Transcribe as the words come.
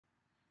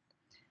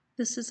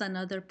This is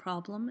another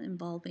problem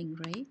involving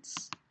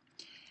rates.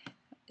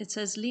 It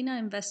says Lena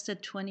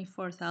invested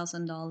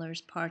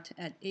 $24,000, part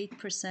at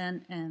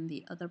 8% and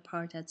the other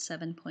part at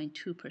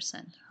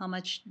 7.2%. How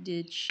much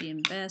did she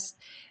invest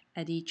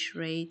at each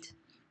rate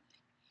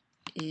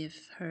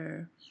if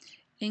her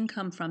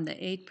income from the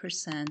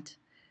 8%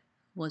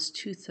 was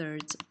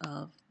 2/3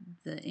 of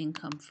the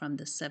income from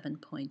the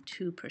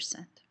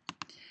 7.2%?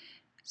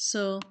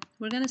 So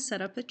we're going to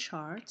set up a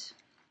chart.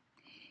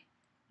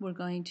 We're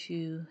going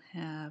to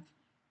have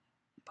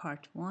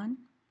part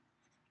 1,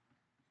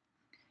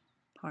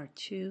 part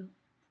 2,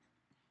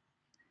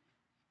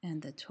 and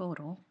the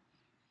total.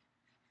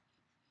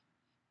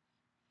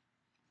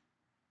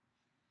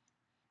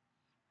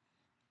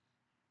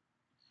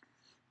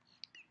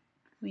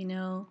 We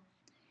know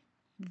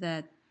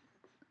that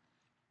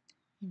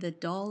the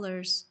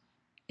dollars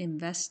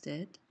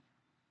invested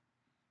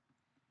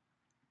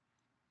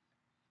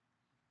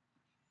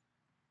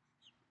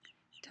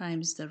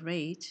times the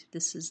rate,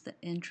 this is the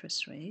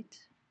interest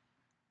rate,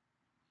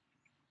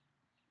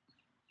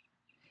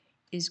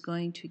 is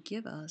going to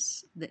give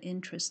us the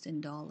interest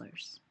in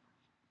dollars.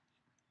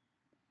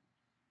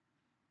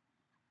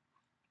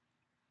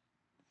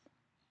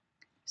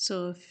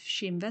 So if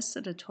she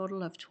invested a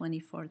total of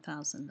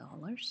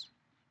 $24,000,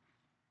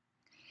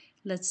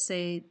 let's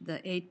say the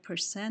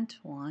 8%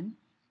 one,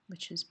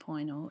 which is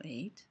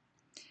 0.08,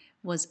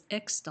 was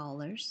X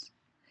dollars,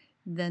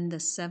 then the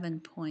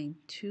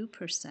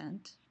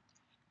 7.2%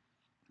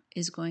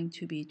 is going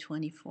to be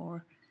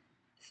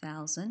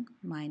 24,000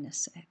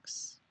 minus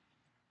X.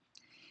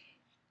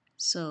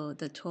 So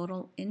the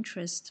total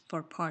interest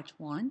for part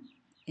 1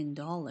 in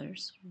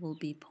dollars will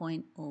be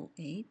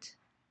 0.08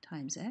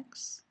 times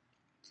X.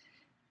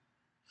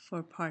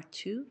 For part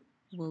 2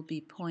 will be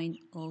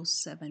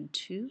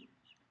 0.072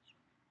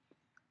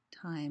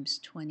 times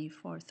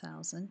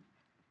 24,000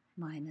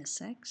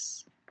 minus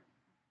X.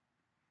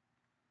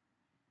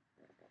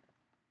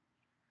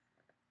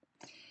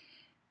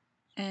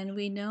 And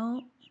we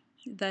know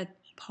that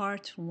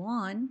part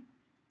 1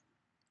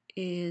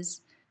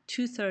 is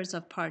 2/3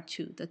 of part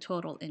 2, the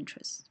total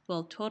interest.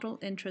 Well, total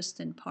interest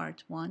in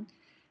part 1,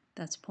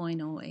 that's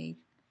 0.08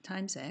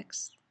 times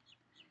X.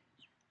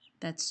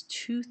 That's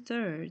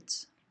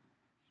 2/3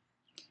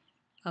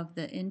 of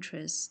the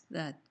interest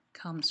that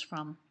comes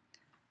from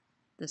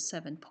the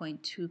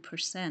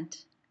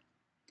 7.2%.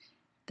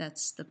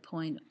 That's the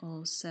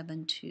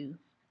 0.072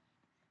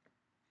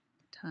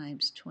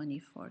 times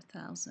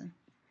 24,000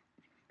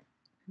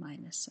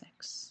 minus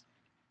X.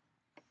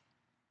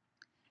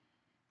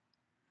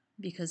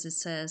 Because it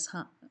says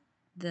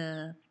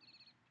the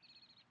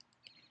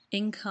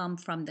income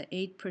from the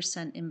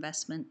 8%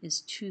 investment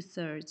is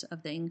 2/3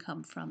 of the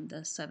income from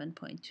the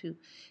 7.2.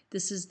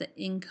 This is the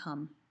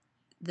income.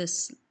 The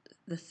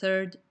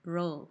third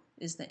row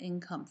is the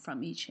income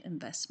from each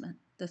investment,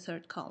 the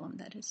third column,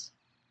 that is.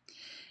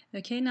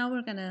 Okay, now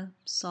we're going to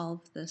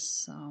solve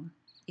this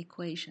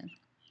equation.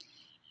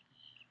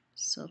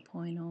 So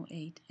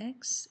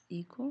 0.08x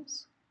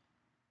equals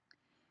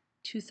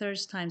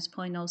 2/3 times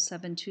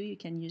 0.072. You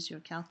can use your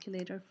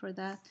calculator for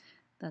that.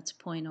 That's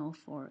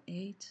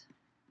 0.048.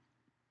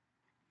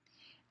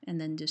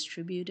 And then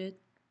distribute it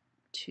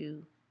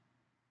to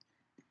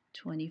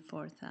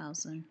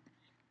 24,000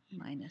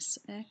 minus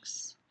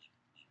X.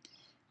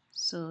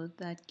 So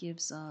that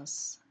gives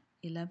us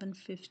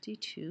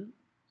 1152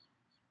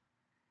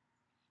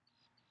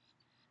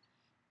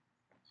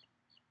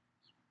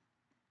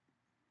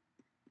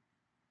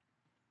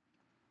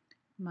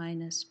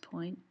 minus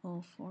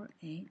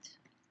 0.048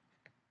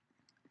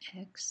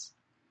 X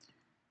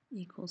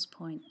equals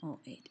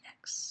 0.08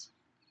 X.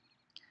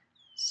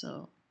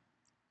 So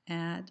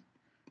add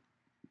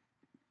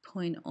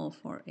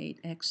 0.048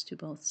 X to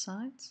both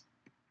sides.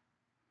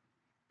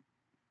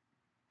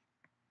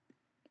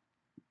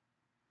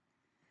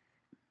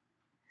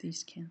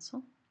 These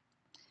cancel.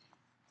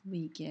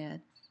 We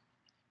get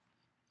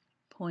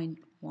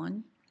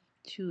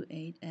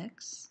 0.128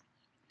 X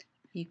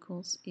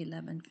equals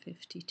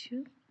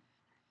 1152.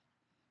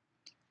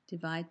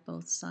 Divide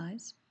both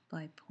sides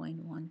by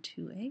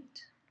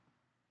 0.128.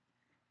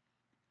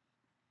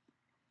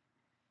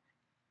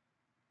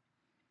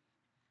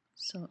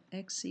 So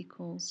X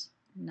equals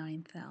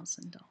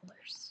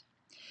 $9,000.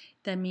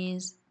 That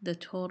means the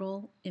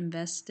total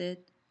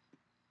invested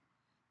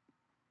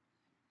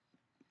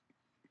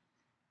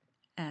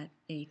at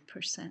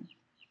 8%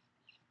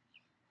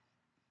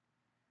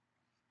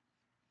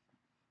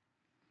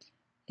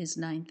 is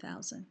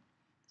 9,000.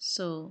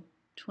 So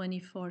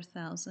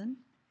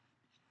 24,000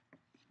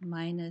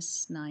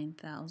 minus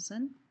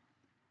 9,000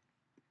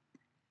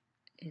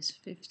 is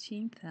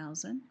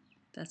 15,000.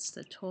 That's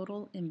the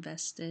total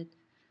invested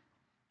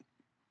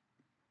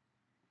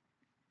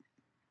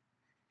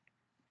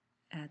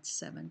at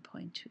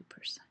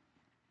 7.2%.